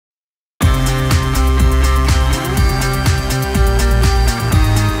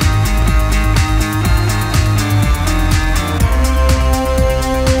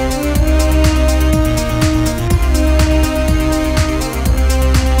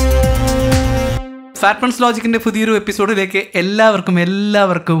ഫാറ്റ്മൻസ് ലോജിക്കിന്റെ പുതിയൊരു എപ്പിസോഡിലേക്ക്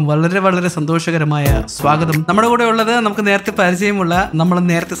എല്ലാവർക്കും വളരെ സന്തോഷകരമായ സ്വാഗതം. നമ്മുടെ കൂടെ ഉള്ളത് നമുക്ക് നേരത്തെ പരിചയമുള്ള, നമ്മൾ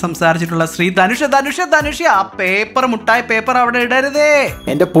നേരത്തെ സംസാരിച്ചിട്ടുള്ള ശ്രീ ധനുഷ്. ആ മുട്ടായി പേപ്പർ അവിടെ ഇടരുതേ.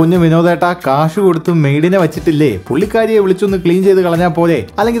 എന്റെ പൊന്നു വിനോദേട്ടാ, കാശ് കൊടുത്ത് മെയ്ഡിനെ വെച്ചിട്ടില്ലേ, പുള്ളിക്കാരിയെ വിളിച്ചൊന്ന് ക്ലീൻ ചെയ്ത് കളഞ്ഞാ പോലെ,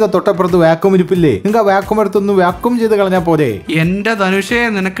 അല്ലെങ്കിൽ തൊട്ടപ്പുറത്ത് വാക്യൂം ഇരിപ്പില്ലേ, നിങ്ങൾക്ക് ആ വാക്യൂം എടുത്തൊന്ന് വാക്യൂം ചെയ്ത് കളഞ്ഞാ പോലെ. എന്റെ ധനുഷേ,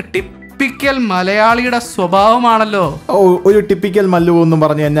 നിനക്ക് ടിപ്പിക്കൽ മലയാളിയുടെ സ്വഭാവമാണല്ലോ. ഒരു ടിപ്പിക്കൽ മല്ലു എന്നും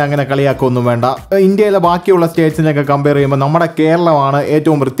പറഞ്ഞ് എന്നെ അങ്ങനെ കളിയാക്കൊന്നും വേണ്ട. ഇന്ത്യയിലെ ബാക്കിയുള്ള സ്റ്റേറ്റ്സിനൊക്കെ കമ്പയർ ചെയ്യുമ്പോൾ നമ്മുടെ കേരളമാണ്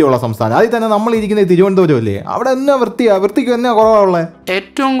ഏറ്റവും വൃത്തിയുള്ള സംസ്ഥാനം. അതിൽ തന്നെ നമ്മൾ ഇരിക്കുന്നത് തിരുവനന്തപുരം അല്ലേ, അവിടെ എന്നാ വൃത്തിക്ക് എന്നാ കുറവുള്ളത്.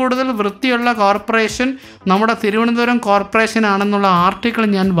 ഏറ്റവും കൂടുതൽ വൃത്തിയുള്ള കോർപ്പറേഷൻ നമ്മുടെ തിരുവനന്തപുരം കോർപ്പറേഷൻ ആണെന്നുള്ള ആർട്ടിക്കിൾ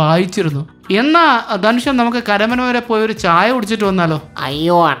ഞാൻ വായിച്ചിരുന്നു. എന്നാ ധനുഷൻ, നമുക്ക് കരമന വരെ പോയി ഒരു ചായ കുടിച്ചിട്ട് വന്നാലോ?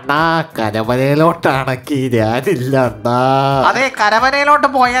 അയ്യോ അണ്ണാ, കരമനയിലോട്ടാണക്കി ഞാനില്ല അണ്ണാ. അതെ, കരമനയിലോട്ട്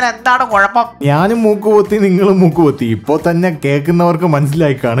പോയാൽ എന്താണ് കുഴപ്പം? ഞാനും മൂക്കുപൊത്തി, നിങ്ങളും മൂക്കുപൊത്തി. ഇപ്പൊ തന്നെ കേൾക്കുന്നവർക്ക്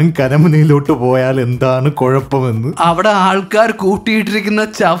മനസ്സിലായി കാണും കരമനയിലോട്ട് പോയാൽ എന്താണ് കുഴപ്പമെന്ന്. അവിടെ ആൾക്കാർ കൂട്ടിയിട്ടിരിക്കുന്ന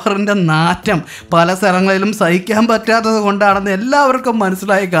ചവറിന്റെ നാറ്റം പല സ്ഥലങ്ങളിലും സഹിക്കാൻ പറ്റാത്തത് കൊണ്ടാണെന്ന് എല്ലാവർക്കും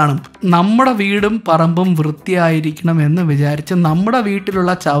മനസ്സിലായി കാണും. നമ്മുടെ വീടും പറമ്പും വൃത്തിയായിരിക്കണം എന്ന് വിചാരിച്ച് നമ്മുടെ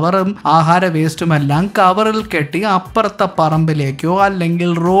വീട്ടിലുള്ള ചവറും ആഹാര വേസ്റ്റുമെല്ലാം കവറിൽ കെട്ടി അപ്പുറത്തെ പറമ്പിലേക്കോ അല്ലെങ്കിൽ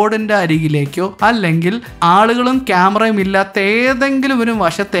റോഡിന്റെ അരികിലേക്കോ അല്ലെങ്കിൽ ആളുകളും ക്യാമറയും ഇല്ലാത്ത ഏതെങ്കിലും ഒരു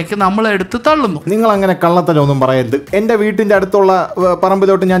വശത്തേക്ക് നമ്മൾ എടുത്ത് തള്ളുന്നു. നിങ്ങൾ അങ്ങനെ കള്ളത്തലൊന്നും പറയരുത്. എന്റെ വീട്ടിന്റെ അടുത്തുള്ള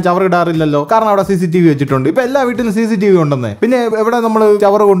പറമ്പിലോട്ട് ഞാൻ ചവർ ഇടാറില്ലല്ലോ, കാരണം അവിടെ CCTV വെച്ചിട്ടുണ്ട്. ഇപ്പൊ എല്ലാ വീട്ടിലും CCTV ഉണ്ടെന്ന്, പിന്നെ എവിടെ നമ്മൾ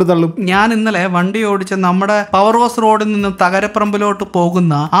ചവർ കൊണ്ട് തള്ളും? ഞാൻ ഇന്നലെ വണ്ടി ഓടിച്ച് നമ്മുടെ പവർ ഹൗസ് റോഡിൽ നിന്ന് തകരപ്പറമ്പിലോട്ട്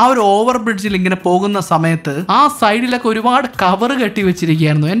പോകുന്ന ആ ഒരു ഓവർ ബ്രിഡ്ജിൽ ഇങ്ങനെ പോകുന്ന സമയത്ത് ആ സൈഡിലൊക്കെ ഒരുപാട് കവർ കെട്ടി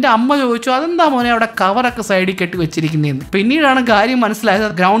വെച്ചിരിക്കുകയായിരുന്നു. എന്റെ അമ്മ ചോദിച്ചു, അതെന്താ മോനെ അവിടെ കവറൊക്കെ സൈഡിൽ കെട്ടി വെച്ചിരിക്കുന്നതെന്ന്. പിന്നീടാണ് കാര്യം മനസ്സിലായത്.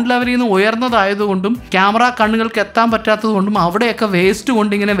 ഗ്രൗണ്ട് ലെവലിൽ നിന്ന് ഉയർന്നതായതുകൊണ്ടും ക്യാമറ കണ്ണുകൾക്ക് എത്താൻ പറ്റാത്തത് കൊണ്ടും അവിടെയൊക്കെ വേസ്റ്റ്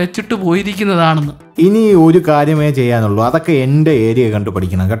കൊണ്ട് ഇങ്ങനെ വെച്ചിട്ട് പോയിരിക്കുന്നതാണെന്ന്. ഇനി ഒരു കാര്യമേ ചെയ്യാനുള്ളൂ, അതൊക്കെ എൻ്റെ ഏരിയ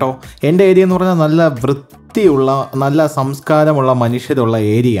കണ്ടുപഠിക്കണം കേട്ടോ. എൻ്റെ ഏരിയ എന്ന് പറഞ്ഞാൽ നല്ല വൃത്തിയുള്ള നല്ല സംസ്കാരമുള്ള മനുഷ്യരുള്ള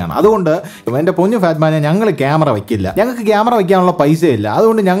ഏരിയയാണ്. അതുകൊണ്ട് എൻ്റെ പൊന്നു ഫാറ്റ്മാനെ, ഞങ്ങൾ ക്യാമറ വയ്ക്കില്ല. ഞങ്ങൾക്ക് ക്യാമറ വയ്ക്കാനുള്ള പൈസയില്ല.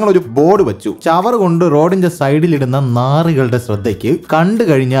 അതുകൊണ്ട് ഞങ്ങളൊരു ബോർഡ് വെച്ചു. ചവർ കൊണ്ട് റോഡിന്റെ സൈഡിലിടുന്ന നാറികളുടെ ശ്രദ്ധയ്ക്ക് കണ്ടു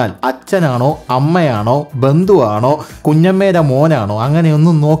കഴിഞ്ഞാൽ അച്ഛനാണോ അമ്മയാണോ ബന്ധുവാണോ കുഞ്ഞമ്മയുടെ മോനാണോ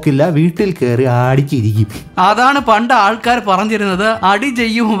അങ്ങനെയൊന്നും നോക്കില്ല, വീട്ടിൽ കയറി ആടിച്ചിരിക്കും. അതാണ് പണ്ട് ആൾക്കാർ പറഞ്ഞിരുന്നത്, അടി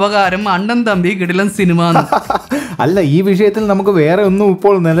ചെയ്യും ഉപകാരം അണ്ണൻ തമ്പി കിടിലൻ സിനിമ. അല്ല, ഈ വിഷയത്തിൽ നമുക്ക് വേറെ ഒന്നും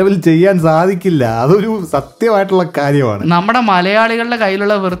ഇപ്പോൾ നിലവിൽ ചെയ്യാൻ സാധിക്കില്ല. അതൊരു സത്യമായിട്ടുള്ള കാര്യമാണ്. നമ്മുടെ മലയാളികളുടെ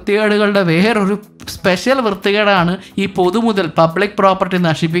കയ്യിലുള്ള വൃത്തികേടുകളുടെ വേറൊരു സ്പെഷ്യൽ വൃത്തികേടാണ് ഈ പൊതുമുതൽ പബ്ലിക് പ്രോപ്പർട്ടി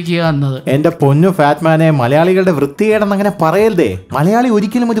നശിപ്പിക്കുക എന്നത്. എന്റെ പൊന്നു ഫാറ്റ്മാനെ, മലയാളികളുടെ വൃത്തികേടെന്ന് അങ്ങനെ പറയരുതേ. മലയാളി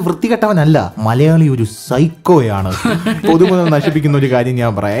ഒരിക്കലും ഒരു വൃത്തികെട്ടവനല്ല, മലയാളി ഒരു സൈക്കോയാണ്. പൊതുമുതൽ നശിപ്പിക്കുന്ന ഒരു കാര്യം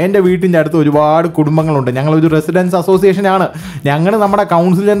ഞാൻ പറയാം. എന്റെ വീട്ടിന്റെ അടുത്ത് ഒരുപാട് കുടുംബങ്ങളുണ്ട്. ഞങ്ങളൊരു റെസിഡൻസ് അസോസിയേഷൻ ആണ്. ഞങ്ങൾ നമ്മുടെ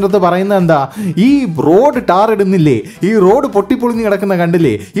കൗൺസിലറിന്റെ അടുത്ത് പറയുന്നത് എന്താ, ഈ റോഡ് ടാർ ഇടുന്നില്ലേ, ഈ റോഡ് പൊട്ടിപ്പൊളിഞ്ഞ് കിടക്കുന്ന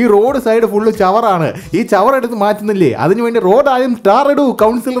കണ്ടില്ലേ, ഈ റോഡ് സൈഡ് ഫുള്ള് ചവറാണ്, ഈ ചവർ എടുത്ത് മാറ്റുന്നില്ലേ, അതിനുവേണ്ടി റോഡ് ആദ്യം ടാർ ഇടൂ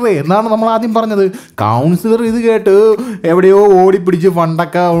കൗൺസിലറെ എന്നാണ് നമ്മൾ ആദ്യം പറഞ്ഞത്. കൗൺസിലർ ഇത് കേട്ട് എവിടെയോ ഓടിപ്പിടിച്ച്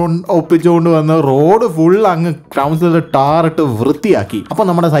ഫണ്ടൊക്കെ ഒപ്പിച്ചുകൊണ്ട് വന്ന് റോഡ് ഫുൾ അങ്ങ് കൗൺസിലർ ടാറിട്ട് വൃത്തിയാക്കി. അപ്പൊ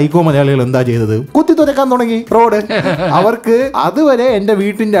നമ്മുടെ സൈക്കോ മലയാളികൾ എന്താ ചെയ്തത്, കുത്തി തുരക്കാൻ തുടങ്ങി റോഡ്. അവർക്ക് അതുവരെ എന്റെ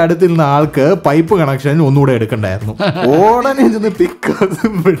വീട്ടിന്റെ അടുത്തിരുന്ന ആൾക്ക് പൈപ്പ് കണക്ഷൻ ഒന്നുകൂടെ എടുക്കണ്ടായിരുന്നു. ഉടനെ ചെന്ന്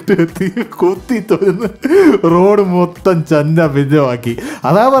പിക്കാസും വിട്ടെത്തി കുത്തി തുറന്ന് റോഡ് മൊത്തം ചന്ന ഭിന്നമാക്കി.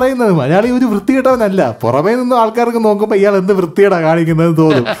 അതാ പറയുന്നത്, മലയാളി ഒരു വൃത്തികെട്ടവനല്ല. പുറമേ നിന്ന് ആൾക്കാർക്ക് നോക്കുമ്പോ ഇയാൾ എന്ത് വൃത്തികേടാ കാണിക്കുന്നത്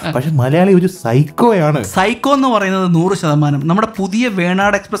തോന്നും, പക്ഷെ മലയാളി ഒരു സൈക്കോയാണ്. സൈക്കോ എന്ന് പറയുന്നത് 100%. നമ്മുടെ പുതിയ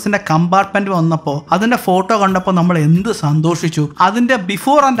വേണാട് എക്സ്പ്രസിന്റെ കമ്പാർട്ട്മെന്റ് വന്നപ്പോൾ അതിന്റെ ഫോട്ടോ കണ്ടപ്പോൾ നമ്മൾ എന്ത് സന്തോഷിച്ചു. അതിന്റെ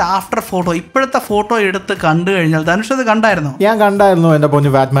ബിഫോർ ആൻഡ് ആഫ്റ്റർ ഫോട്ടോ, ഇപ്പോഴത്തെ ഫോട്ടോ എടുത്ത് കണ്ടു കഴിഞ്ഞാൽ ധനുഷ് അത് കണ്ടായിരുന്നോ? ഞാൻ കണ്ടായിരുന്നു എന്റെ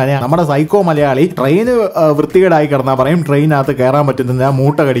പൊന്നു ഫാറ്റ്മാനെ. നമ്മുടെ സൈക്കോ മലയാളി ട്രെയിന് വൃത്തികേടായി കിടന്നാ പറയും ട്രെയിനകത്ത് കയറാൻ പറ്റുന്നില്ല,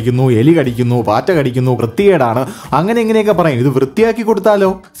 മൂട്ട കടിക്കുന്നു, എലി കടിക്കുന്നു, പാറ്റ കടിക്കുന്നു, വൃത്തികേടാണ്, അങ്ങനെ ഇങ്ങനെയൊക്കെ പറയും. ഇത് വൃത്തിയാക്കി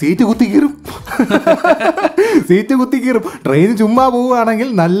കൊടുത്താലോ, സീറ്റ് കുത്തിക്കീറും. സീറ്റ് കുത്തിക്കീറും. ട്രെയിൻ ചുമ്മാ പോവുകയാണെങ്കിൽ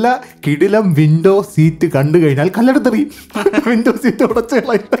നല്ല കിടിലം വിൻഡോ സീറ്റ് കണ്ടു കഴിഞ്ഞാൽ കല്ലെടുത്തെറിയും, വിൻഡോ സീറ്റ്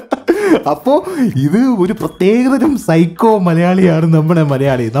ഉടച്ചുകളയും. അപ്പോ ഇത് ഒരു പ്രത്യേകതരം സൈക്കോ മലയാളിയാണ് നമ്മുടെ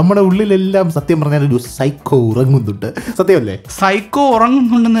മലയാളി. നമ്മുടെ ഉള്ളിലെല്ലാം സത്യം പറഞ്ഞാൽ ഒരു സൈക്കോ ഉറങ്ങുന്നുണ്ട്. സത്യമല്ലേ? സൈക്കോ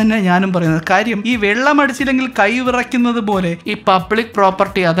ഉറങ്ങുന്നുണ്ടെന്ന് തന്നെ ഞാനും പറയുന്നത്. കാര്യം, ഈ വെള്ളം അടിച്ചില്ലെങ്കിൽ കൈ വിറയ്ക്കുന്നത് പോലെ ഈ പബ്ലിക്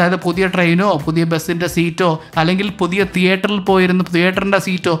പ്രോപ്പർട്ടി, അതായത് പുതിയ ട്രെയിനോ പുതിയ ബസ്സിന്റെ സീറ്റോ അല്ലെങ്കിൽ പുതിയ തിയേറ്ററിൽ പോയിരുന്ന തിയേറ്ററിന്റെ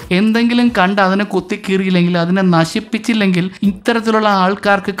സീറ്റോ എന്തെങ്കിലും കണ്ട് അതിനെ കുത്തിക്കീറിയില്ലെങ്കിൽ, അതിനെ നശിപ്പിച്ചില്ലെങ്കിൽ ഇത്തരത്തിലുള്ള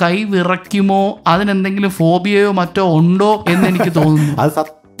ആൾക്കാർക്ക് കൈ വിറയ്ക്കുമോ, അതിനെന്തെങ്കിലും ഫോബിയയോ മറ്റോ ഉണ്ടോ എന്ന് എനിക്ക് തോന്നുന്നു. അത്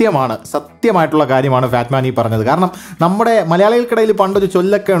സത്യമായിട്ടുള്ള കാര്യമാണ് ഫാറ്റ്മാൻ ഈ പറഞ്ഞത്. കാരണം നമ്മുടെ മലയാളികൾക്കിടയിൽ പണ്ടൊരു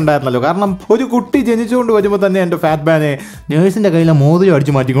ചൊല്ലൊക്കെ ഉണ്ടായിരുന്നല്ലോ. കാരണം ഒരു കുട്ടി ജനിച്ചുകൊണ്ട് വരുമ്പോൾ തന്നെ എൻ്റെ ഫാറ്റ്മാനെ നേഴ്സിന്റെ കയ്യിലെ മോതിരം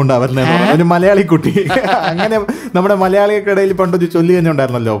അടിച്ചു മാറ്റിക്കൊണ്ട് വരുന്നതെന്ന് ഒരു മലയാളി കുട്ടി. അങ്ങനെ നമ്മുടെ മലയാളികൾക്കിടയിൽ പണ്ടൊരു ചൊല്ലി തന്നെ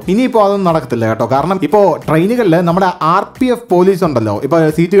ഉണ്ടായിരുന്നല്ലോ. ഇനിയിപ്പോൾ അതൊന്നും നടക്കത്തില്ല കേട്ടോ. കാരണം ഇപ്പോൾ ട്രെയിനുകളിൽ നമ്മുടെ RPF പോലീസ് ഉണ്ടല്ലോ, ഇപ്പോൾ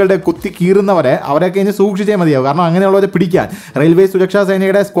സീറ്റുകളുടെ കുത്തി കീറുന്നവരെ അവരൊക്കെ ഇനി സൂക്ഷിച്ചേ മതിയാവും. കാരണം അങ്ങനെയുള്ളവരെ പിടിക്കാൻ റെയിൽവേ സുരക്ഷാ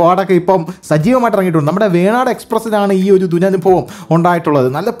സേനയുടെ സ്ക്വാഡൊക്കെ ഇപ്പം സജീവമായിട്ട് ഇറങ്ങിയിട്ടുണ്ട്. നമ്മുടെ വേണാട് എക്സ്പ്രസ്സിലാണ് ഈ ഒരു ദുരനുഭവം ഉണ്ടായിട്ടുള്ളത്.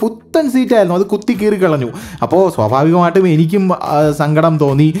 നല്ല പുത്തൻ സീറ്റായിരുന്നു, അത് കുത്തി കീറി കളഞ്ഞു. അപ്പോൾ സ്വാഭാവികമായിട്ടും എനിക്കും സങ്കടം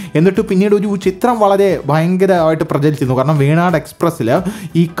തോന്നി. എന്നിട്ട് പിന്നീട് ഒരു ചിത്രം വളരെ ഭയങ്കരമായിട്ട് പ്രചരിച്ചിരുന്നു. കാരണം വേണാട് എക്സ്പ്രസ്സിൽ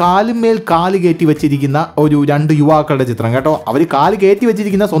ഈ കാലുമേൽ കാല് കയറ്റി വെച്ചിരിക്കുന്ന ഒരു 2 യുവാക്കളുടെ ചിത്രം കേട്ടോ. അവർ കാല് കയറ്റി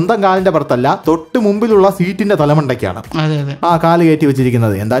വെച്ചിരിക്കുന്ന സ്വന്തം കാലിന്റെ പുറത്തല്ല, തൊട്ട് മുമ്പിലുള്ള സീറ്റിന്റെ തലമണ്ടയ്ക്കാണ് ആ കാല് കയറ്റി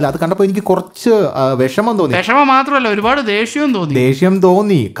വെച്ചിരിക്കുന്നത്. എന്തായാലും അത് കണ്ടപ്പോൾ എനിക്ക് കുറച്ച് വിഷമം തോന്നി. വിഷമം മാത്രമല്ല, ഒരുപാട് ദേഷ്യം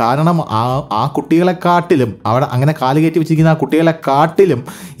തോന്നി. കാരണം ആ കുട്ടികളെക്കാട്ടിലും അവിടെ അങ്ങനെ കാല് കയറ്റി വെച്ചിരിക്കുന്ന ആ കുട്ടികളെക്കാട്ടിലും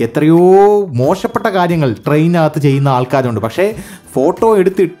എത്രയോ മോശപ്പെട്ട കാര്യങ്ങൾ ട്രെയിനകത്ത് ചെയ്യുന്ന ആൾക്കാരുണ്ട്. പക്ഷേ ഫോട്ടോ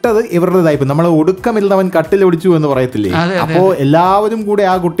എടുത്തിട്ടത് ഇവരുടേതായിപ്പോ നമ്മൾ ഒടുക്കമില്ലവൻ കട്ടിലൊടിച്ചു എന്ന് പറയത്തില്ലേ. അപ്പോൾ എല്ലാവരും കൂടെ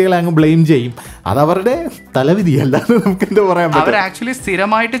ആ കുട്ടികളെ അങ്ങ് ബ്ലെയിം ചെയ്യും. അതവരുടെ തലവിധിയല്ല, നമുക്ക് എന്താ പറയാൻ പറ്റും. അവർ ആക്ച്വലി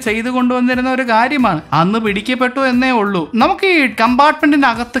സ്ഥിരമായിട്ട് ചെയ്തു കൊണ്ടുവന്നിരുന്ന ഒരു കാര്യമാണ്. അന്ന് പിടിക്കപ്പെട്ടു എന്നേ ഉള്ളൂ. നമുക്ക് ഈ കമ്പാർട്ട്മെന്റിന്റെ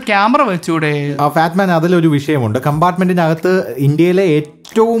അകത്ത് ക്യാമറ വെച്ചൂടെ? ഫാറ്റ്മാൻ, അതിലൊരു വിഷയമുണ്ട്. കമ്പാർട്ട്മെന്റിനകത്ത് ഇന്ത്യയിലെ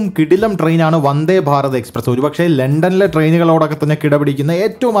ഏറ്റവും കിടിലം ട്രെയിനാണ് വന്ദേ ഭാരത് എക്സ്പ്രസ്. ഒരുപക്ഷെ ലണ്ടനിലെ ട്രെയിനുകളോടൊക്കെ തന്നെ കിടപിടിക്കുന്ന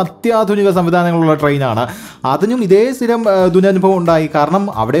ഏറ്റവും അത്യാധുനിക സംവിധാനങ്ങളുള്ള ട്രെയിനാണ്. അതിനും ഇതേ സ്ഥിരം ദുരനുഭവം ഉണ്ടായി. കാരണം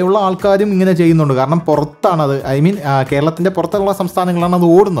അവിടെയുള്ള ആൾക്കാരും ഇങ്ങനെ ചെയ്യുന്നുണ്ട്. കാരണം പുറത്താണത്, കേരളത്തിന്റെ പുറത്തുള്ള സംസ്ഥാനങ്ങളാണ് അത്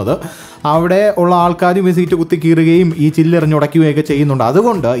ഓടുന്നത്. അവിടെ ഉള്ള ആൾക്കാരും ഈ സീറ്റ് കുത്തി കീറുകയും ഈ ചില്ലെറിഞ്ഞുടയ്ക്കുകയൊക്കെ ചെയ്യുന്നുണ്ട്.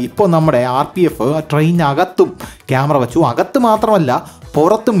 അതുകൊണ്ട് ഇപ്പോൾ നമ്മുടെ RPF ട്രെയിനകത്തും ക്യാമറ വെച്ചു. അകത്ത് മാത്രമല്ല,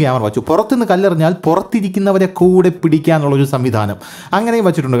 പുറത്തും ക്യാമറ വെച്ചു. പുറത്തുനിന്ന് കല്ലെറിഞ്ഞാൽ പുറത്തിരിക്കുന്നവരെ കൂടെ പിടിക്കാനുള്ളൊരു സംവിധാനം അങ്ങനെയും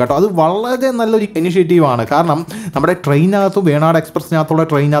വെച്ചിട്ടുണ്ട് കേട്ടോ. അത് വളരെ നല്ലൊരു ഇനിഷ്യേറ്റീവാണ്. കാരണം നമ്മുടെ ട്രെയിനകത്ത് വേണാട് എക്സ്പ്രസിനകത്തുള്ള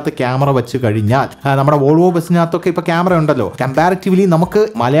ട്രെയിനകത്ത് ക്യാമറ വെച്ച് കഴിഞ്ഞാൽ നമ്മുടെ വോൾവോ ബസ്സിനകത്തൊക്കെ ഇപ്പോൾ ക്യാമറ ഉണ്ടല്ലോ. കമ്പാരിറ്റീവ്ലി നമുക്ക്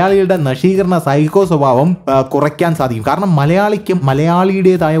മലയാളികളുടെ നശീകരണ സൈക്കോ സ്വഭാവം കുറയ്ക്കാൻ സാധിക്കും. കാരണം മലയാളിക്ക്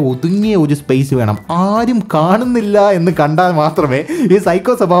മലയാളിയുടേതായ ഒതുങ്ങിയ ഒരു സ്പേസ് വേണം. ആരും കാണുന്നില്ല എന്ന് കണ്ടാൽ മാത്രമേ ഈ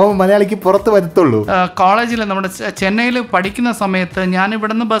സൈക്കോ സ്വഭാവം മലയാളിക്ക് പുറത്ത് വരുത്തുള്ളൂ. കോളേജിൽ നമ്മുടെ ചെന്നൈയിൽ പഠിക്കുന്ന സമയത്ത് ഞാൻ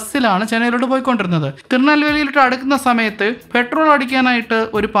ഇവിടുന്ന് ബസ്സിലാണ് ചെന്നൈയിലോട്ട് പോയിക്കൊണ്ടിരുന്നത്. തിരുനെൽവേലിയിലോട്ട് അടുക്കുന്ന സമയത്ത് പെട്രോൾ അടിക്കാനായിട്ട്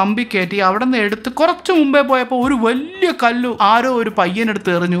ഒരു പമ്പിൽ കയറ്റി അവിടെ നിന്ന് എടുത്ത് കുറച്ച് മുമ്പേ പോയപ്പോൾ ഒരു വലിയ കല്ലു ആരോ ഒരു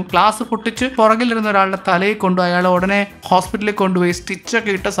പയ്യനെടുത്ത് എറിഞ്ഞു. ഗ്ലാസ് പൊട്ടിച്ച് പുറകിലിരുന്ന ഒരാളുടെ തലയിൽ കൊണ്ടു അയാളെ ഉടനെ ഹോസ്പിറ്റലിൽ കൊണ്ടുപോയി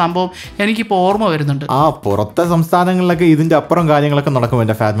സ്റ്റിച്ചൊക്കെ ഇട്ട സംഭവം എനിക്കിപ്പോൾ ഓർമ്മ വരുന്നുണ്ട്. പുറത്തെ സംസ്ഥാനങ്ങളിലൊക്കെ ഇതിന്റെ അപ്പുറം കാര്യങ്ങളൊക്കെ നടക്കും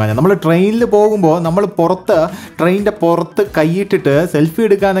എൻ്റെ ഫാറ്റ്മാനെ. നമ്മൾ ട്രെയിനിൽ പോകുമ്പോൾ നമ്മൾ ട്രെയിനിന്റെ പുറത്ത് കൈയിട്ടിട്ട് സെൽഫി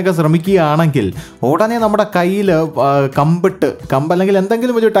എടുക്കാനൊക്കെ ശ്രമിക്കുകയാണെങ്കിൽ ഉടനെ നമ്മുടെ കയ്യിൽ കമ്പ് അല്ലെങ്കിൽ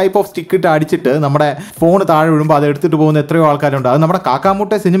എന്തെങ്കിലും ഒരു ടൈപ്പ് ഓഫ് സ്റ്റിക്ക് ഇട്ട് അടിച്ചിട്ട് നമ്മുടെ ഫോൺ താഴെ വീഴുമ്പോൾ അത് എടുത്തിട്ട് പോകുന്ന എത്രയോ ആൾക്കാരുണ്ട്. അത് നമ്മുടെ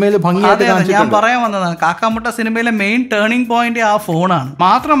കാക്കാമുട്ട സിനിമയിൽ ഭംഗിയായിട്ട് ഞാൻ പറയാൻ വന്നതാണ്. കാക്കാമുട്ട സിനിമയിലെ മെയിൻ ടേണിംഗ് പോയിന്റ് ആ ഫോണാണ്.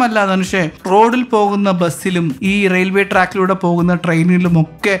 മാത്രമല്ല ധനുഷേ, റോഡിൽ പോകുന്ന ബസ്സിലും ഈ റെയിൽവേ ട്രാക്കിലൂടെ പോകുന്ന ട്രെയിനിലും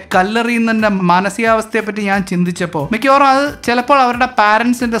ഒക്കെ കല്ലെറിയുന്നതിന്റെ മാനസികാവസ്ഥയെ പറ്റി ഞാൻ ചിന്തിച്ചപ്പോൾ മിക്കവാറും അത് ചിലപ്പോൾ അവരുടെ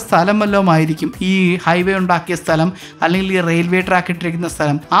പാരന്റ്സിന്റെ സ്ഥലം വല്ലതും ആയിരിക്കും. ഈ ഹൈവേ ഉണ്ടാക്കിയ സ്ഥലം അല്ലെങ്കിൽ ഈ റെയിൽവേ ട്രാക്ക് ഇട്ടിരിക്കുന്ന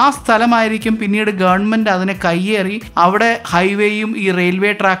സ്ഥലം, ആ സ്ഥലമായിരിക്കും പിന്നീട് ഗവൺമെന്റ് അതിനെ കയ്യേറി അവിടെ ഹൈവേയും ഈ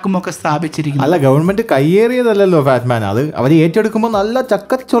റെയിൽവേ ട്രാക്കും ഒക്കെ സ്ഥാപിച്ചിരിക്കുന്നു. അല്ല, ഗവൺമെന്റ് കയ്യേറിയതല്ലോ ഫാറ്റ്മാൻ. അത് അവർ ഏറ്റെടുക്കുമ്പോൾ നല്ല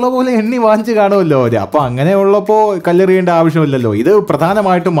ചക്കച്ചുള പോലെ എണ്ണി വാങ്ങിച്ച് കാണുമല്ലോ അവര്. അപ്പൊ അങ്ങനെയുള്ളപ്പോ കല്ലെറിയേണ്ട ആവശ്യമില്ലല്ലോ. ഇത്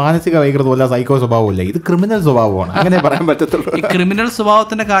പ്രധാനമായിട്ടും മാനസിക വൈകൃതമല്ല, സൈക്കോ സ്വഭാവമല്ല, ഇത് ക്രിമിനൽ സ്വഭാവമാണ്. അങ്ങനെ പറയാൻ പറ്റത്തുള്ളൂ. ഈ ക്രിമിനൽ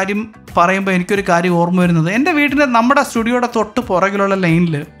സ്വഭാവത്തിന്റെ കാര്യം പറയുമ്പോൾ എനിക്കൊരു കാര്യം ഓർമ്മ വരുന്നത്, എൻ്റെ വീടിന്റെ നമ്മുടെ സ്റ്റുഡിയോയുടെ തൊട്ട് പുറകിലുള്ള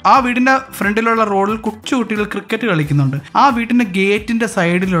ലൈനിൽ ആ വീടിന്റെ ഫ്രണ്ടിലുള്ള റോഡിൽ കൊച്ചു കുട്ടികൾ ക്രിക്കറ്റ് കളിക്കുന്നുണ്ട്. ആ വീടിന്റെ ഗേറ്റിന്റെ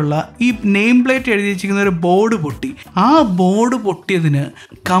സൈഡിലുള്ള ഈ നെയിം പ്ലേറ്റ് എഴുതി വെച്ചിരിക്കുന്ന ഒരു ബോർഡ് പൊട്ടി. ആ ബോർഡ് പൊട്ടിയതിന്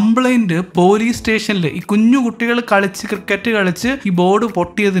കംപ്ലൈന്റ് പോലീസ് സ്റ്റേഷനിൽ, ഈ കുഞ്ഞു കുട്ടികൾ ക്രിക്കറ്റ് കളിച്ച് ഈ ബോർഡ്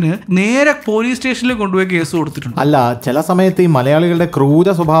പൊട്ടിയതിന് നേരെ പോലീസ് സ്റ്റേഷനിൽ കൊണ്ടുപോയി കേസ് കൊടുത്തിട്ടുണ്ട്. അല്ല, ചില സമയത്ത് ഈ മലയാളികളുടെ ക്രൂര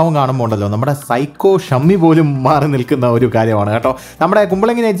സ്വഭാവം കാണുമ്പോൾ ഉണ്ടല്ലോ, നമ്മുടെ സൈക്കോ ഷമ്മി പോലും മാറി നിൽക്കുന്ന ഒരു കാര്യമാണ് കേട്ടോ. നമ്മുടെ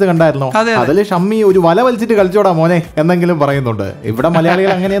കുമ്പളങ്ങി നൈറ്റ്സ് കണ്ടായിരുന്നോ? അതിൽ ഷമ്മി ഒരു വല വലിച്ചിട്ട് കളിച്ചോടാ മോനെ എന്നെങ്കിലും പറയുന്നുണ്ട്. ഇവിടെ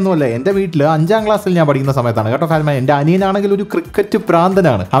മലയാളികൾ അങ്ങനെയൊന്നുമല്ല. എന്റെ വീട്ടിൽ 5ാം ക്ലാസ്സിൽ ഞാൻ പഠിക്കുന്ന സമയത്താണ് കേട്ടോ ഫാറ്റ്മാൻ, എന്റെ അനിയനാണെങ്കിൽ ഒരു ക്രിക്കറ്റ്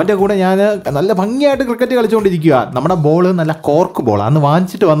പ്രാന്തനാണ്. അവന്റെ കൂടെ ഞാൻ നല്ല ഭംഗിയായിട്ട് ക്രിക്കറ്റ് കളിച്ചുകൊണ്ടിരിക്കുക. നമ്മുടെ ബോൾ നല്ല കോർക്ക് ബോൾ, അന്ന്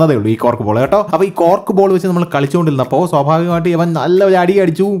വാങ്ങിച്ചിട്ട് വന്നതേ ഉള്ളൂ ഈ കോർക്ക് ബോൾ കേട്ടോ. അപ്പൊ ഈ കോർക്ക് ബോൾ വെച്ച് നമ്മൾ കളിച്ചുകൊണ്ടിരുന്നപ്പോൾ സ്വാഭാവികമായിട്ട് ഇവൻ നല്ല ഒരു അടി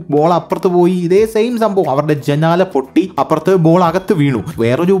അടിച്ചു, ബോൾ അപ്പുറത്ത് പോയി. ഇതേ സെയിം സംഭവം, അവരുടെ ജനാല പൊട്ടി, അപ്പുറത്ത് ബോൾ അകത്ത് വീണു.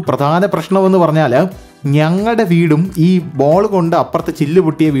 വേറൊരു പ്രധാന പ്രശ്നം എന്ന് പറഞ്ഞാൽ ഞങ്ങളുടെ വീടും ഈ ബോൾ കൊണ്ട് അപ്പുറത്ത് ചില്ല്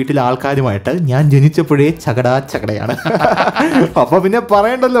പൊട്ടിയ വീട്ടിലെ ആൾക്കാരുമായിട്ട് ഞാൻ ജനിച്ചപ്പോഴേ ചകടയാണ്. അപ്പൊ പിന്നെ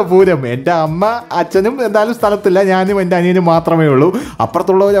പറയണ്ടല്ലോ പൂരം. എൻ്റെ അമ്മ അച്ഛനും എന്തായാലും സ്ഥലത്തില്ല, ഞാനും എൻ്റെ അനിയനും മാത്രമേ ഉള്ളൂ.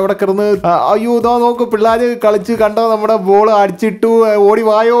 അപ്പുറത്തുള്ളവർ അവിടെ കിടന്ന് അയ്യോ ഇതാ നോക്ക് പിള്ളേർ കളിച്ച് കണ്ടോ നമ്മുടെ ബോൾ അടിച്ചിട്ടു, ഓടി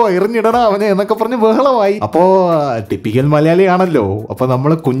വായോ എറിഞ്ഞിടണം അവനെ എന്നൊക്കെ പറഞ്ഞ് ബഹളമായി. അപ്പോ ടിപ്പിക്കൽ മലയാളിയാണല്ലോ. അപ്പൊ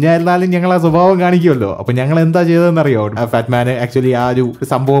നമ്മൾ കുഞ്ഞായിരുന്നാലും ഞങ്ങൾ ആ സ്വഭാവം കാണിക്കുമല്ലോ. അപ്പൊ ഞങ്ങൾ എന്താ ചെയ്തതെന്നറിയോ ഫാറ്റ്മാന്? ആക്ച്വലി ആ ഒരു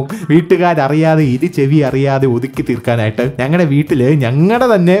സംഭവം വീട്ടുകാരറിയാതെ ചെവി അറിയാതെ ഒതുക്കി തീർക്കാനായിട്ട് ഞങ്ങളുടെ വീട്ടില് ഞങ്ങളുടെ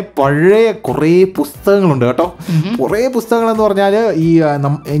തന്നെ പഴയ കുറേ പുസ്തകങ്ങളുണ്ട് കേട്ടോ. കുറേ പുസ്തകങ്ങൾ എന്ന് പറഞ്ഞാൽ ഈ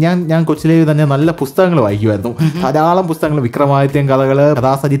ഞാൻ കൊച്ചിലെ തന്നെ നല്ല പുസ്തകങ്ങൾ വായിക്കുമായിരുന്നു. ധാരാളം പുസ്തകങ്ങൾ, വിക്രമാദിത്യൻ കഥകള്,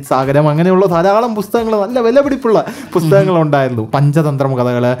 കഥാസജിത് സാഗരം, അങ്ങനെയുള്ള ധാരാളം പുസ്തകങ്ങൾ, നല്ല വിലപിടിപ്പുള്ള പുസ്തകങ്ങളുണ്ടായിരുന്നു. പഞ്ചതന്ത്രം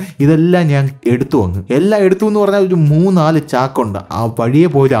കഥകള്, ഇതെല്ലാം ഞാൻ എടുത്തു വന്നു. എല്ലാം എടുത്തു എന്ന് പറഞ്ഞാൽ ഒരു 3-4 ചാക്കുണ്ട്. ആ വഴിയെ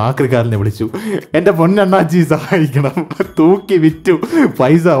പോയി ആക്രിക്കാരനെ വിളിച്ചു, എൻ്റെ പൊന്നണ്ണാച്ചി സഹായിക്കണം, തൂക്കി വിറ്റു,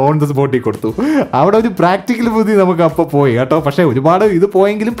 പൈസ ഓൺ ദ സ്പോട്ടിൽ കൊടുത്തു. അവിടെ ഒരു പ്രാക്ടിക്കൽ ബുദ്ധി നമുക്ക് അപ്പോൾ പോയി കേട്ടോ. പക്ഷെ ഒരുപാട് ഇത്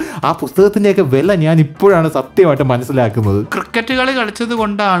പോയെങ്കിലും ആ പുസ്തകത്തിൻ്റെയൊക്കെ വില ഞാൻ ഇപ്പോഴാണ് സത്യമായിട്ട് മനസ്സിലാക്കുന്നത്. ക്രിക്കറ്റ് കളി കളിച്ചത്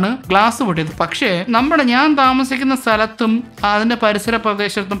കൊണ്ടാണ് ഗ്ലാസ് പൊട്ടിയത്. പക്ഷേ ഞാൻ താമസിക്കുന്ന സ്ഥലത്തും അതിൻ്റെ പരിസര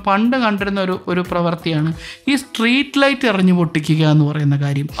പ്രദേശത്തും പണ്ട് കണ്ടിരുന്ന ഒരു പ്രവൃത്തിയാണ് ഈ സ്ട്രീറ്റ് ലൈറ്റ് എറിഞ്ഞു പൊട്ടിക്കുക എന്ന് പറയുന്ന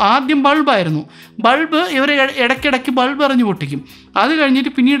കാര്യം. ആദ്യം ബൾബായിരുന്നു. ബൾബ് ഇവർ ഇടയ്ക്കിടയ്ക്ക് ബൾബ് എറിഞ്ഞു പൊട്ടിക്കും. അത്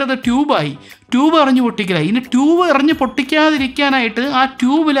കഴിഞ്ഞിട്ട് പിന്നീട് അത് ട്യൂബായി. ട്യൂബ് എറിഞ്ഞു പൊട്ടിക്കലായി. ഇനി ട്യൂബ് എറിഞ്ഞ് പൊട്ടിക്കാതിരിക്കാനായിട്ട് ആ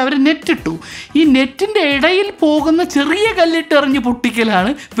ട്യൂബിൽ അവർ നെറ്റിട്ടു. ഈ നെറ്റിൻ്റെ ഇടയിൽ പോകുന്ന ചെറിയ കല്ലിട്ട് എറിഞ്ഞ്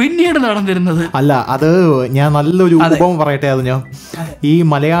പൊട്ടിക്കലാണ് പിന്നീട് നടന്നിരുന്നത്. അല്ല, അത് ഞാൻ നല്ലൊരു ഉപമ പറയട്ടെ. അത് ഞാൻ ഈ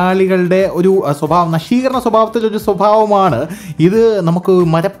മലയാളികളുടെ ഒരു സ്വഭാവം, നശീകരണ സ്വഭാവത്തിലൊരു സ്വഭാവമാണ് ഇത്. നമുക്ക്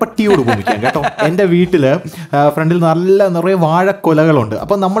മരപ്പട്ടിയോട് ഉപമിക്കാം കേട്ടോ. എൻ്റെ വീട്ടില് ഫ്രണ്ടിൽ നിറയെ വാഴക്കൊലകളുണ്ട്.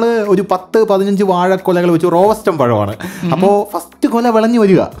 അപ്പോൾ നമ്മൾ ഒരു 10-15 വാഴക്കൊലകൾ വെച്ച് റോവസ്റ്റം പഴമാണ്. അപ്പോൾ ഫസ്റ്റ് കൊല വിളഞ്ഞു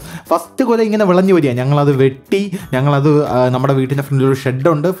വരിക. ഫസ്റ്റ് കൊല ഇങ്ങനെ വിളഞ്ഞു വരിക. ഞങ്ങളത് വെട്ടി, ഞങ്ങളത് നമ്മുടെ വീട്ടിൻ്റെ ഫ്രണ്ടിൽ ഒരു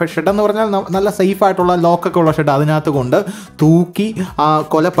ഷെഡുണ്ട്. ഷെഡെന്ന് പറഞ്ഞാൽ നല്ല സേഫായിട്ടുള്ള ലോക്കൊക്കെ ഉള്ള ഷെഡ്. അതിനകത്ത് കൊണ്ട് തൂക്കി ആ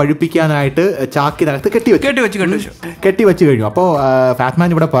കൊല പഴുപ്പിക്കാനായിട്ട് ചാക്കിനകത്ത് കെട്ടി വെച്ച് കഴിഞ്ഞു. അപ്പോൾ ഫാറ്റ്മാൻ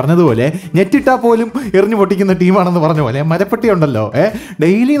ഇവിടെ പറഞ്ഞതുപോലെ നെറ്റിട്ടാൽ പോലും എറിഞ്ഞു പൊട്ടിക്കുന്ന ടീമാണെന്ന് പറഞ്ഞ പോലെ മരപ്പട്ടി ഉണ്ടല്ലോ.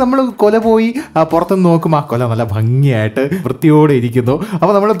 ഡെയിലി നമ്മൾ കൊല പോയി പുറത്തുനിന്ന് നോക്കും, ആ കൊല നല്ല ഭംഗിയായിട്ട് വൃത്തിയോടെ ഇരിക്കുന്നു.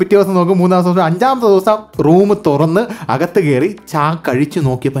 അപ്പോൾ നമ്മൾ പിറ്റേ ദിവസം നോക്കും, 3-ാമത്തെ ദിവസം 5-ാമത്തെ ദിവസം റൂം തുറന്ന് അകത്ത് കയറി കഴിച്ചു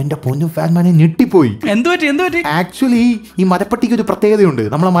നോക്കിയപ്പോൾ എൻ്റെ പൊന്നു ഫാറ്റ്മാനെ ഞെട്ടിപ്പോയി. ആക്ച്വലി ഈ മരപ്പട്ടിക്ക് ഒരു പ്രത്യേകതയുണ്ട്.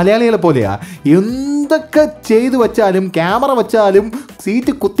 നമ്മളെ മലയാളികളെ പോലെയാ. എന്തൊക്കെ ചെയ്തു വെച്ചാലും, ക്യാമറ വെച്ചാലും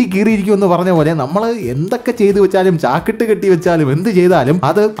സീറ്റ് കുത്തി കീറിയിരിക്കും എന്ന് പറഞ്ഞ പോലെ നമ്മൾ എന്തൊക്കെ ചെയ്തു വെച്ചാലും, ചാക്കിട്ട് കെട്ടി വെച്ചാലും, എന്ത് ചെയ്താലും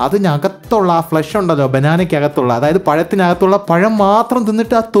അതിനകത്തുള്ള ആ ഫ്ലഷ് ഉണ്ടല്ലോ, ബനാനയ്ക്കകത്തുള്ള, അതായത് പഴത്തിനകത്തുള്ള പഴം മാത്രം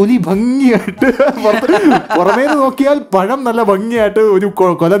തിന്നിട്ട് ആ തൊലി ഭംഗിയായിട്ട് പുറമേ നോക്കിയാൽ പഴം നല്ല ഭംഗിയായിട്ട് ഒരു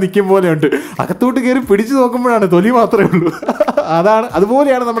കൊല നിൽക്കും പോലെയുണ്ട്. അകത്തോട്ട് കയറി പിടിച്ചു നോക്കുമ്പോഴാണ് തൊലി മാത്രമേ ഉള്ളൂ.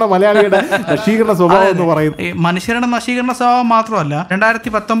 അതുപോലെയാണ് നമ്മുടെ മലയാളിയുടെ നശീകരണ സ്വഭാവം എന്ന് പറയുന്നത്. മനുഷ്യരുടെ നശീകരണ സ്വഭാവം മാത്രമല്ല,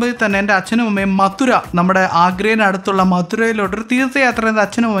 2019 തന്നെ എൻ്റെ അച്ഛനും അമ്മയും മധുര, നമ്മുടെ ആഗ്രയിനടുത്തുള്ള മധുരയിലോട്ടൊരു തീർത്ഥയാത്ര എൻ്റെ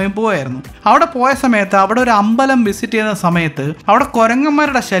അച്ഛനും അമ്മയും പോയായിരുന്നു. അവിടെ പോയ സമയത്ത് അവിടെ ഒരു അമ്പലം വിസിറ്റ് ചെയ്യുന്ന സമയത്ത് അവിടെ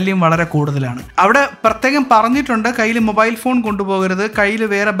കുരങ്ങന്മാരുടെ ശല്യം വളരെ കൂടുതലാണ്. അവിടെ പ്രത്യേകം പറഞ്ഞിട്ടുണ്ട്, കയ്യിൽ മൊബൈൽ ഫോൺ കൊണ്ടുപോകരുത്, കയ്യിൽ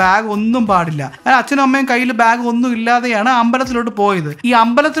വേറെ ബാഗ് ഒന്നും പാടില്ല. അച്ഛനും അമ്മയും കയ്യിൽ ബാഗ് ഒന്നും ഇല്ലാതെയാണ് അമ്പലത്തിലോട്ട് പോയത്. ഈ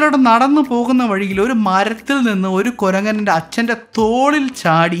അമ്പലത്തിലോട്ട് നടന്നു പോകുന്ന വഴിയിൽ ഒരു മരത്തിൽ നിന്ന് ഒരു കുരങ്ങൻ എൻ്റെ അച്ഛൻ്റെ തോളിൽ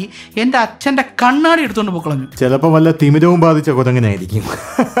ചാടി എൻ്റെ അച്ഛൻ്റെ കണ്ണാടി എടുത്തുകൊണ്ട് പോക്കളഞ്ഞു. ചിലപ്പോൾ വല്ല തിമിരവും ബാധിച്ച കുരങ്ങനായിരിക്കും.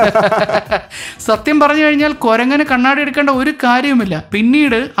 സത്യം പറഞ്ഞു കഴിഞ്ഞാൽ കുരങ്ങനെ കണ്ണാടി എടുക്കേണ്ട ഒരു കാര്യവുമില്ല.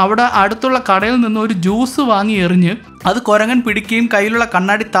 പിന്നീട് അവിടെ അടുത്തുള്ള കടയിൽ നിന്ന് ഒരു ജ്യൂസ് വാങ്ങി എറിഞ്ഞ് അത് കുരങ്ങൻ പിടിക്കുകയും കയ്യിലുള്ള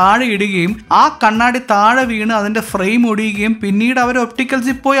കണ്ണാടി താഴെ ഇടുകയും ആ കണ്ണാടി താഴെ വീണ് അതിന്റെ ഫ്രെയിം ഒടിയുകയും പിന്നീട് അവർ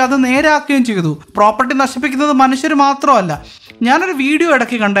ഒപ്റ്റിക്കൽസിൽ പോയി അത് നേരാക്കുകയും ചെയ്തു. പ്രോപ്പർട്ടി നശിപ്പിക്കുന്നത് മനുഷ്യർ മാത്രമല്ല. ഞാനൊരു വീഡിയോ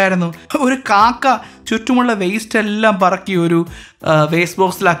ഇടയ്ക്ക് കണ്ടായിരുന്നു. ഒരു കാക്ക ചുറ്റുമുള്ള വേസ്റ്റ് എല്ലാം പറക്കി ഒരു വേസ്റ്റ്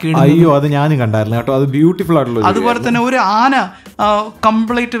ബോക്സിലാക്കി. അയ്യോ, അത് ഞാനും കണ്ടായിരുന്നു കേട്ടോ. അത് ബ്യൂട്ടിഫുൾ ആയിട്ടുള്ള. അതുപോലെ തന്നെ ഒരു ആന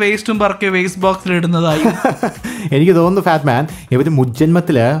കംപ്ലീറ്റ് വേസ്റ്റും പറക്കി വേസ്റ്റ് ബോക്സിൽ ഇടുന്നതായി. എനിക്ക് തോന്നുന്നു ഫാറ്റ്മാൻ, ഇവര്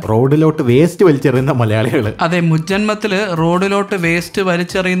മുജ്ജന്മത്തില് റോഡിലോട്ട് വേസ്റ്റ് വലിച്ചെറിയുന്ന മലയാളികൾ. അതെ, മുജ്ജന്മത്തില് റോഡിലോട്ട് വേസ്റ്റ്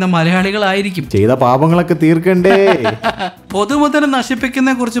വലിച്ചെറിയുന്ന മലയാളികളായിരിക്കും. ചെയ്ത പാപങ്ങളൊക്കെ തീർക്കണ്ടേ. പൊതുമുതൽ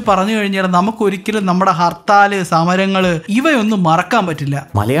നശിപ്പിക്കുന്നതിനെ കുറിച്ച് പറഞ്ഞു കഴിഞ്ഞാൽ നമുക്കൊരിക്കലും നമ്മുടെ ഹർത്താല്, സമരങ്ങള് ഇവയൊന്നും മറക്കാൻ പറ്റില്ല.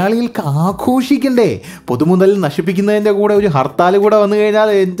 മലയാളികൾക്ക് ആഘോഷിക്കണ്ടേ. പൊതുമുതൽ നശിപ്പിക്കുന്നതിന്റെ കൂടെ ഒരു ഹർത്താൽ കൂടെ വന്നു കഴിഞ്ഞാൽ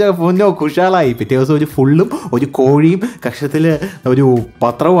എൻ്റെ പൊന്നോ കുശാലായി. പിറ്റേ ദിവസം ഒരു ഫുള്ളും ഒരു കോഴിയും കക്ഷത്തില് ഒരു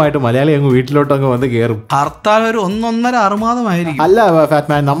പത്രവുമായിട്ട് മലയാളി അങ്ങ് വീട്ടിലോട്ട് അങ്ങ് വന്ന് കയറും. ഹർത്താൽ ഒരു 1.5 അറുമാദമായിരിക്കും. അല്ല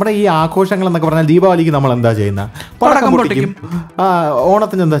ഫാറ്റ്മാൻ, നമ്മുടെ ഈ ആഘോഷങ്ങൾ എന്നൊക്കെ പറഞ്ഞാൽ ദീപാവലിക്ക് നമ്മൾ എന്താ ചെയ്യുന്ന? പടക്കം പൊട്ടിക്കും.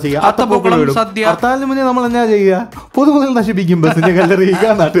 ഓണത്തിന് എന്താ ചെയ്യുക? അത്തപ്പൂക്കളം ഇടും. ഹർത്താലിന് മുന്നേ നമ്മൾ എന്താ ചെയ്യുക? പൊതുമുതൽ നശിപ്പിക്കും, ബസ്സിന്റെ കല്ലെറിയുക,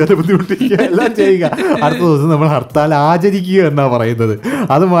 നാട്ടുകാരെ ബുദ്ധിമുട്ടിക്കുക, എല്ലാം ചെയ്യുക. അടുത്ത ദിവസം നമ്മൾ ഹർത്താൽ ആചരിക്കുക എന്നാ പറയുന്നത്.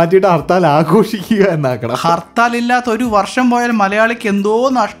 അത് മാറ്റിയിട്ട് ഹർത്താൽ ആഘോഷിക്കുക നശിപ്പിക്കുക എന്നാക്കണം. ഹർത്താലില്ലാത്ത ഒരു വർഷം പോയാൽ മലയാളിക്ക് എന്തോ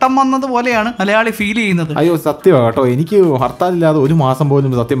നഷ്ടം വന്നത് പോലെയാണ് മലയാളി ഫീൽ ചെയ്യുന്നത്. അയ്യോ സത്യമാണ് കേട്ടോ, എനിക്ക് ഹർത്താലില്ലാതെ ഒരു മാസം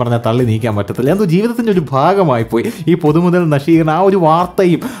പോലും സത്യം പറഞ്ഞാൽ തള്ളി നീക്കാൻ പറ്റത്തില്ല. എന്തോ ജീവിതത്തിന്റെ ഒരു ഭാഗമായി പോയി ഈ പൊതുമുതൽ നശീകരണം, ആ ഒരു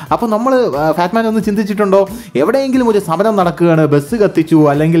വാർത്തയും. അപ്പൊ നമ്മൾ ഫാറ്റ്മാൻ ഒന്ന് ചിന്തിച്ചിട്ടുണ്ടോ, എവിടെയെങ്കിലും ഒരു സമരം നടക്കുകയാണ്, ബസ് കത്തിച്ചു,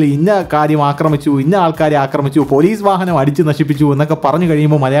 അല്ലെങ്കിൽ ഇന്ന കാര്യം ആക്രമിച്ചു, ഇന്ന ആൾക്കാരെ ആക്രമിച്ചു, പോലീസ് വാഹനം അടിച്ച് നശിപ്പിച്ചു എന്നൊക്കെ പറഞ്ഞു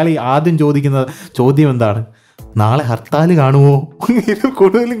കഴിയുമ്പോൾ മലയാളി ആദ്യം ചോദിക്കുന്ന ചോദ്യം എന്താണ്? നാളെ ഹർത്താൽ കാണുമോ? ഇത്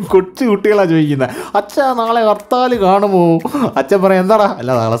കൂടുതലും കൊച്ചു കുട്ടികളാണ് ചോദിക്കുന്നത്. അച്ഛാ നാളെ ഹർത്താൽ കാണുമോ? അച്ഛൻ പറയാം എന്താടാ,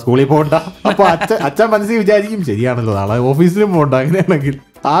 അല്ല നാളെ സ്കൂളിൽ പോകണ്ട. അപ്പൊ അച്ഛൻ മനസ്സിൽ വിചാരിക്കും ശരിയാണല്ലോ, നാളെ ഓഫീസിലും പോകണ്ട. അങ്ങനെയാണെങ്കിൽ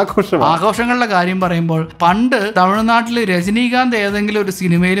ആഘോഷങ്ങളുടെ കാര്യം പറയുമ്പോൾ പണ്ട് തമിഴ്നാട്ടിൽ രജനീകാന്ത് ഏതെങ്കിലും ഒരു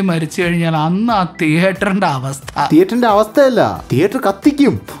സിനിമയിൽ മരിച്ചു കഴിഞ്ഞാൽ അന്ന് ആ തിയേറ്ററിന്റെ അവസ്ഥയല്ല, തിയേറ്റർ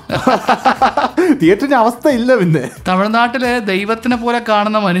കത്തിക്കും. തിയേറ്ററിന്റെ അവസ്ഥ ഇല്ല. പിന്നെ തമിഴ്നാട്ടിലെ ദൈവത്തിനെ പോലെ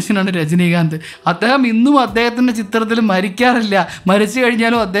കാണുന്ന മനുഷ്യനാണ് രജനീകാന്ത്. അദ്ദേഹം ഇന്നും അദ്ദേഹത്തിന്റെ ചിത്രത്തിൽ മരിക്കാറില്ല. മരിച്ചു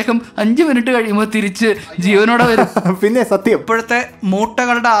കഴിഞ്ഞാലും അദ്ദേഹം 5 മിനിറ്റ് കഴിയുമ്പോൾ തിരിച്ച് ജീവനോടെ വരും. പിന്നെ സത്യം, ഇപ്പോഴത്തെ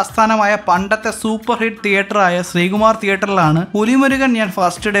മൂട്ടകളുടെ ആസ്ഥാനമായ പണ്ടത്തെ സൂപ്പർ ഹിറ്റ് തിയേറ്ററായ ശ്രീകുമാർ തിയേറ്ററിലാണ് പുലിമുരുകൻ ഞാൻ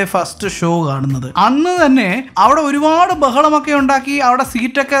ഫസ്റ്റ് ഷോ കാണുന്നത്. അന്ന് തന്നെ അവിടെ ഒരുപാട് ബഹളമൊക്കെ ഉണ്ടാക്കി, അവിടെ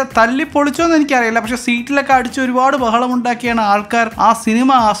സീറ്റൊക്കെ തല്ലിപ്പൊളിച്ചോന്ന് എനിക്കറിയില്ല, പക്ഷെ സീറ്റിലൊക്കെ അടിച്ച് ഒരുപാട് ബഹളം ഉണ്ടാക്കിയാണ് ആൾക്കാർ ആ സിനിമ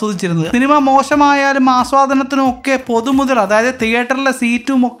ആസ്വദിച്ചിരുന്നത്. സിനിമ മോശമായാലും ആസ്വാദനത്തിനും ഒക്കെ പൊതുമുതൽ, അതായത് തിയേറ്ററിലെ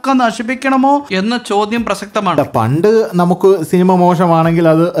സീറ്റും ഒക്കെ നശിപ്പിക്കണമോ എന്ന ചോദ്യം പ്രസക്തമാണ്. പണ്ട് നമുക്ക് സിനിമ മോശമാണെങ്കിൽ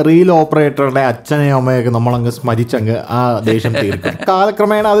അത് റീൽ ഓപ്പറേറ്ററുടെ അച്ഛനെയും അമ്മയൊക്കെ നമ്മളങ്ങ് സ്മരിച്ചങ്ങ് ആ ദേഷ്യം തീർക്കും.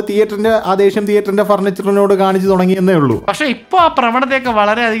 കാലക്രമേണ അത് ആ ദേഷ്യം തിയേറ്ററിന്റെ ഫർണിച്ചറിനോട് കാണിച്ചു തുടങ്ങിയെന്നേ ഉള്ളൂ. പക്ഷെ ഇപ്പൊ ആ പ്രവണതയൊക്കെ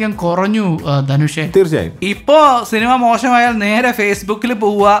വളരെയധികം കുറഞ്ഞു ധനുഷേ. തീർച്ചയായും ഇപ്പോ സിനിമ മോശമായാൽ നേരെ ഫേസ്ബുക്കിൽ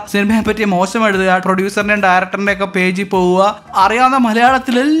പോവുക, സിനിമയെ പറ്റി മോശം എഴുതുക, പ്രൊഡ്യൂസറിന്റെയും ഡയറക്ടറിന്റെ ഒക്കെ പേജിൽ പോവുക, അറിയാവുന്ന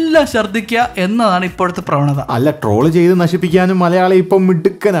മലയാളത്തിലെല്ലാം ശ്രദ്ധിക്കുക എന്നതാണ് ഇപ്പോഴത്തെ പ്രവണത. അല്ല, ട്രോള് ചെയ്ത് നശിപ്പിക്കാനും മലയാളി ഇപ്പം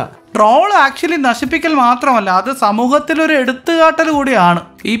മിടുക്കനാ. ട്രോൾ ആക്ച്വലി നശിപ്പിക്കൽ മാത്രമല്ല, അത് സമൂഹത്തിലൊരു എടുത്തുകാട്ടൽ കൂടിയാണ്.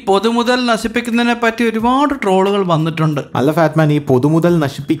 ഈ പൊതുമുതൽ നശിപ്പിക്കുന്നതിനെ പറ്റി ഒരുപാട് ട്രോളുകൾ വന്നിട്ടുണ്ട്. അല്ല ഫാറ്റ്മാൻ, ഈ പൊതുമുതൽ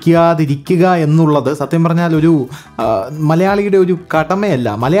നശിപ്പിക്കാതിരിക്കുക എന്നുള്ളത് സത്യം പറഞ്ഞാൽ ഒരു മലയാളിയുടെ ഒരു കടമയല്ല,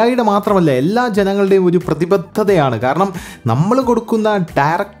 മലയാളിയുടെ മാത്രമല്ല എല്ലാ ജനങ്ങളുടെയും ഒരു പ്രതിബദ്ധതയാണ്. കാരണം നമ്മൾ കൊടുക്കുന്ന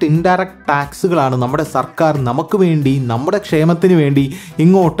ഡയറക്റ്റ് ഇൻഡയറക്റ്റ് ടാക്സുകളാണ് നമ്മുടെ സർക്കാർ നമുക്ക് വേണ്ടി, നമ്മുടെ ക്ഷേമത്തിന് വേണ്ടി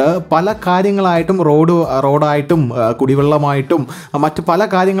ഇങ്ങോട്ട് പല കാര്യങ്ങളായിട്ടും റോഡായിട്ടും കുടിവെള്ളമായിട്ടും മറ്റു പല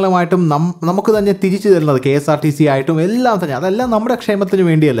കാര്യങ്ങളുമായിട്ടും നമുക്ക് തന്നെ തിരിച്ചു തരുന്നത്, KSRTC ആയിട്ടും എല്ലാം തന്നെ. അതെല്ലാം നമ്മുടെ ക്ഷേമത്തിന്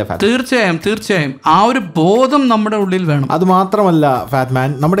വേണ്ടിയല്ലേ ഫാറ്റ്? തീർച്ചയായും ആ ഒരു ബോധം നമ്മുടെ ഉള്ളിൽ വേണം. അത് മാത്രമല്ല ഫാറ്റ്മാൻ,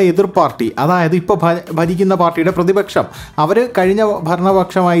 നമ്മുടെ എതിർ പാർട്ടി, അതായത് ഇപ്പോൾ ഭരിക്കുന്ന പാർട്ടിയുടെ പ്രതിപക്ഷം, അവർ കഴിഞ്ഞ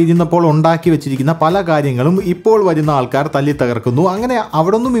ഭരണപക്ഷമായി ഇരുന്നപ്പോൾ ഉണ്ടാക്കി വെച്ചിരിക്കുന്ന പല കാര്യങ്ങളും ഇപ്പോൾ വരുന്ന ആൾക്കാർ തല്ലി തകർക്കുന്നു. അങ്ങനെ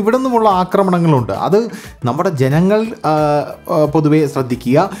അവിടെ നിന്നും ഇവിടെ നിന്നുമുള്ള ആക്രമണങ്ങളുണ്ട്. അത് നമ്മുടെ ജനങ്ങൾ പൊതുവെ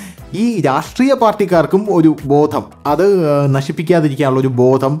ശ്രദ്ധിക്കുക. ഈ രാഷ്ട്രീയ പാർട്ടിക്കാർക്കും ഒരു ബോധം, അത് നശിപ്പിക്കാതിരിക്കാനുള്ള ഒരു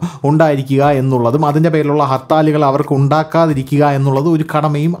ബോധം ഉണ്ടായിരിക്കുക എന്നുള്ളതും അതിൻ്റെ പേരിലുള്ള ഹർത്താലുകൾ അവർക്ക് ഉണ്ടാക്കാതിരിക്കുക എന്നുള്ളതും ഒരു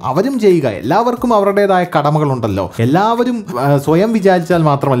കടമയും അവരും ചെയ്യുക. എല്ലാവർക്കും അവരുടേതായ കടമകളുണ്ടല്ലോ. എല്ലാവരും സ്വയം വിചാരിച്ചാൽ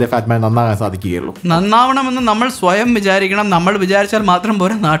മാത്രമല്ലേ ഫാറ്റ്മാൻ നന്നാകാൻ സാധിക്കുകയുള്ളൂ. നന്നാവണമെന്ന് നമ്മൾ സ്വയം വിചാരിക്കണം. നമ്മൾ വിചാരിച്ചാൽ മാത്രം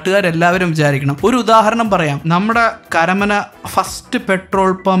പോരാ, നാട്ടുകാരെല്ലാവരും വിചാരിക്കണം. ഒരു ഉദാഹരണം പറയാം. നമ്മുടെ കരമന ഫസ്റ്റ്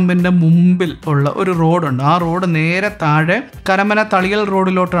പെട്രോൾ പമ്പിന്റെ മുമ്പിൽ ഉള്ള ഒരു റോഡുണ്ട്. ആ റോഡ് നേരെ താഴെ കരമന തളിയൽ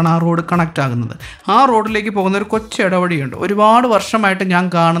റോഡിലോട്ടാണ് ആ റോഡ് കണക്ട് ആകുന്നത്. ആ റോഡിലേക്ക് പോകുന്ന ഒരു കൊച്ചു ഇടവഴിയുണ്ട്. ഒരുപാട് വർഷമായിട്ട് ഞാൻ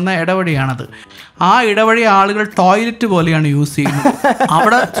കാണുന്ന ഇടവഴിയാണത്. ആ ഇടവഴി ആളുകൾ ടോയ്ലറ്റ് പോലെയാണ് യൂസ് ചെയ്യുന്നത്.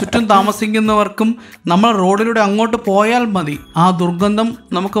 അവിടെ ചുറ്റും താമസിക്കുന്നവർക്കും നമ്മൾ റോഡിലൂടെ അങ്ങോട്ട് പോയാൽ മതി, ആ ദുർഗന്ധം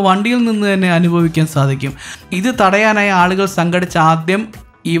നമുക്ക് വണ്ടിയിൽ നിന്ന് തന്നെ അനുഭവിക്കാൻ സാധിക്കും. ഇത് തടയാനായി ആളുകൾ സംഘടിച്ച് ആദ്യം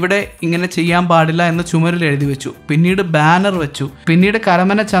ഇവിടെ ഇങ്ങനെ ചെയ്യാൻ പാടില്ല എന്ന് ചുമരിൽ എഴുതി വെച്ചു. പിന്നീട് ബാനർ വെച്ചു. പിന്നീട്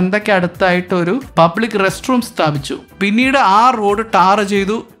കരമന ചന്തയ്ക്ക് അടുത്തായിട്ട് ഒരു പബ്ലിക് റെസ്റ്റ് റൂം സ്ഥാപിച്ചു. പിന്നീട് ആ റോഡ് ടാർ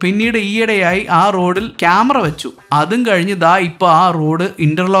ചെയ്തു. പിന്നീട് ഈയിടെയായി ആ റോഡിൽ ക്യാമറ വെച്ചു. അതും കഴിഞ്ഞ് ഇപ്പോൾ ആ റോഡ്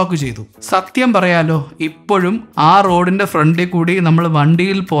ഇന്റർലോക്ക് ചെയ്തു. സത്യം പറയാലോ, ഇപ്പോഴും ആ റോഡിന്റെ ഫ്രണ്ടിൽ കൂടി നമ്മൾ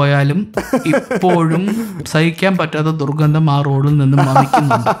വണ്ടിയിൽ പോയാലും ഇപ്പോഴും സഹിക്കാൻ പറ്റാത്ത ദുർഗന്ധം ആ റോഡിൽ നിന്നും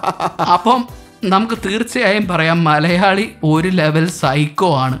വമിക്കുന്നുണ്ട്. അപ്പം നമുക്ക് തീർച്ചയായും പറയാം, മലയാളി ഒരു ലെവൽ സൈക്കോ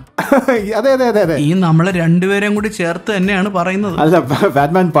ആണ്. ഈ നമ്മൾ രണ്ടുപേരെയും കൂടി ചേർത്ത് തന്നെയാണ് പറയുന്നത്. അല്ല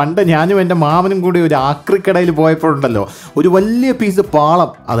ബാറ്റ്മാൻ, പണ്ട് ഞാനും എൻ്റെ മാമനും കൂടി ഒരു ആക്രിക്കടയിൽ പോയപ്പോഴുണ്ടല്ലോ, ഒരു വലിയ പീസ്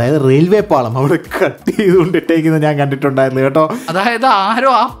പാളം, അതായത് റെയിൽവേ പാളം അവിടെ കട്ട് ചെയ്തുകൊണ്ടിട്ടേക്കുന്നത് ഞാൻ കണ്ടിട്ടുണ്ടായിരുന്നു കേട്ടോ. അതായത്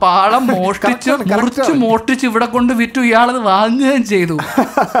ആരോ ആ പാളം മോഷ്ടിച്ച് ഇവിടെ കൊണ്ട് വിറ്റു, ഇയാളത് വാങ്ങുകയും ചെയ്തു.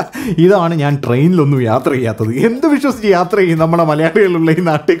 ഇതാണ് ഞാൻ ട്രെയിനിലൊന്നും യാത്ര ചെയ്യാത്തത്. എന്ത് വിശ്വസിച്ച് യാത്ര ചെയ്യും നമ്മുടെ മലയാളികളുള്ള ഈ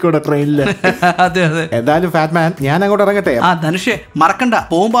നാട്ടിൽ കൂടെ ട്രെയിനിൽ? അതെ. എന്തായാലും ഫാറ്റ്മാൻ, ഞാൻ അങ്ങോട്ട് ഇറങ്ങട്ടെ. ധനുഷേ, മറക്കണ്ട,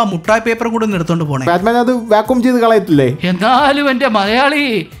 പോകുമ്പോ ആ മുട്ടായി പേപ്പർ കൂടെ എടുത്തോണ്ട് പോണേ. ഫാറ്റ്മാൻ അത് വാക്യൂം ചെയ്ത് കളയത്തില്ലേ? എന്നാലും എന്റെ മലയാളി,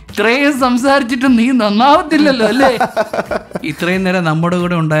 ഇത്രയും സംസാരിച്ചിട്ടും നീ നന്നാവത്തില്ലല്ലോ അല്ലേ? ഇത്രയും നേരം നമ്മുടെ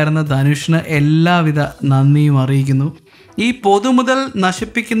കൂടെ ഉണ്ടായിരുന്ന ധനുഷിന് എല്ലാവിധ നന്ദിയും അറിയിക്കുന്നു. ഈ പൊതുമുതൽ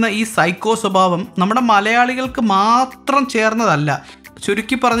നശിപ്പിക്കുന്ന ഈ സൈക്കോ സ്വഭാവം നമ്മുടെ മലയാളികൾക്ക് മാത്രം ചേർന്നതല്ല.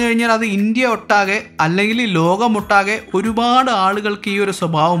 ചുരുക്കി പറഞ്ഞു കഴിഞ്ഞാൽ അത് ഇന്ത്യ ഒട്ടാകെ അല്ലെങ്കിൽ ലോകമൊട്ടാകെ ഒരുപാട് ആളുകൾക്ക് ഈ ഒരു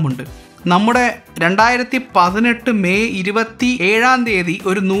സ്വഭാവമുണ്ട്. നമ്മുടെ 2018 മെയ് 27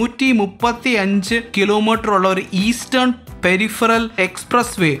 ഒരു 135 കിലോമീറ്റർ ഉള്ള ഒരു ഈസ്റ്റേൺ പെരിഫറൽ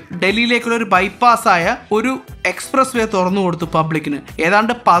എക്സ്പ്രസ് വേ, ഡൽഹിയിലേക്കുള്ള ഒരു ബൈപ്പാസായ ഒരു എക്സ്പ്രസ് വേ തുറന്നു കൊടുത്തു പബ്ലിക്കിന്.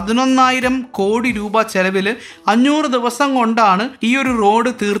 ഏതാണ്ട് 11,000 കോടി രൂപ ചെലവിൽ 500 ദിവസം കൊണ്ടാണ് ഈ ഒരു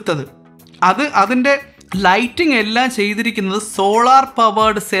റോഡ് തീർത്തത്. അതിൻ്റെ ലൈറ്റിംഗ് എല്ലാം ചെയ്തിരിക്കുന്നത് സോളാർ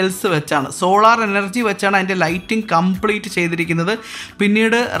പവേർഡ് സെൽസ് വെച്ചാണ്, സോളാർ എനർജി വെച്ചാണ് അതിൻ്റെ ലൈറ്റിംഗ് കംപ്ലീറ്റ് ചെയ്തിരിക്കുന്നത്.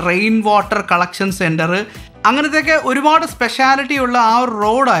 പിന്നീട് റെയിൻ വാട്ടർ കളക്ഷൻ സെൻറ്റർ, അങ്ങനത്തെയൊക്കെ ഒരുപാട് സ്പെഷ്യാലിറ്റി ഉള്ള ആ ഒരു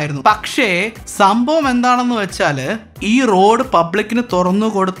റോഡായിരുന്നു. പക്ഷേ സംഭവം എന്താണെന്ന് വെച്ചാൽ ഈ റോഡ് പബ്ലിക്കിന് തുറന്നു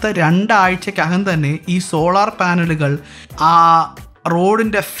കൊടുത്ത 2 ആഴ്ചക്കകം തന്നെ ഈ സോളാർ പാനലുകൾ, ആ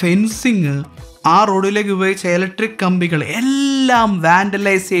റോഡിൻ്റെ ഫെൻസിങ്, ആ റോഡിലേക്ക് ഉപയോഗിച്ച ഇലക്ട്രിക് കമ്പികൾ എല്ലാം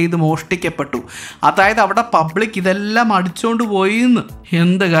വാൻഡലൈസ് ചെയ്ത് മോഷ്ടിക്കപ്പെട്ടു. അതായത് അവിടെ പബ്ലിക് ഇതെല്ലാം അടിച്ചുകൊണ്ട് പോയിന്ന്.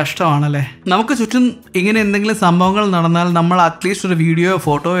 എന്ത് കഷ്ടമാണല്ലേ. നമുക്ക് ചുറ്റും ഇങ്ങനെ എന്തെങ്കിലും സംഭവങ്ങൾ നടന്നാൽ നമ്മൾ അറ്റ്ലീസ്റ്റ് ഒരു വീഡിയോ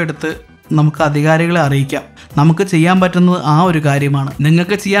ഫോട്ടോ എടുത്ത് നമുക്ക് അധികാരികളെ അറിയിക്കാം. നമുക്ക് ചെയ്യാൻ പറ്റുന്നത് ആ ഒരു കാര്യമാണ്.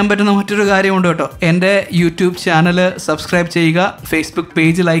 നിങ്ങൾക്ക് ചെയ്യാൻ പറ്റുന്ന മറ്റൊരു കാര്യമുണ്ട് കേട്ടോ. എൻ്റെ യൂട്യൂബ് ചാനൽ സബ്സ്ക്രൈബ് ചെയ്യുക, ഫേസ്ബുക്ക്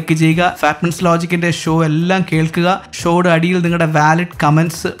പേജ് ലൈക്ക് ചെയ്യുക, ഫാറ്റ്മൻസ് ലോജിക്കിൻ്റെ ഷോ എല്ലാം കേൾക്കുക, ഷോയുടെ അടിയിൽ നിങ്ങളുടെ വാലിഡ്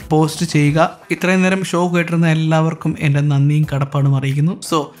കമൻറ്റ്സ് പോസ്റ്റ് ചെയ്യുക. ഇത്രയും നേരം ഷോ കേട്ടിരുന്ന എല്ലാവർക്കും എൻ്റെ നന്ദിയും കടപ്പാടും അറിയിക്കുന്നു.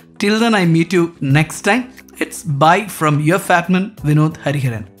 So till then I meet you next time. It's bye from your Fatman Vinod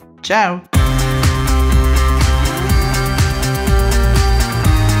Hariharan. Ciao.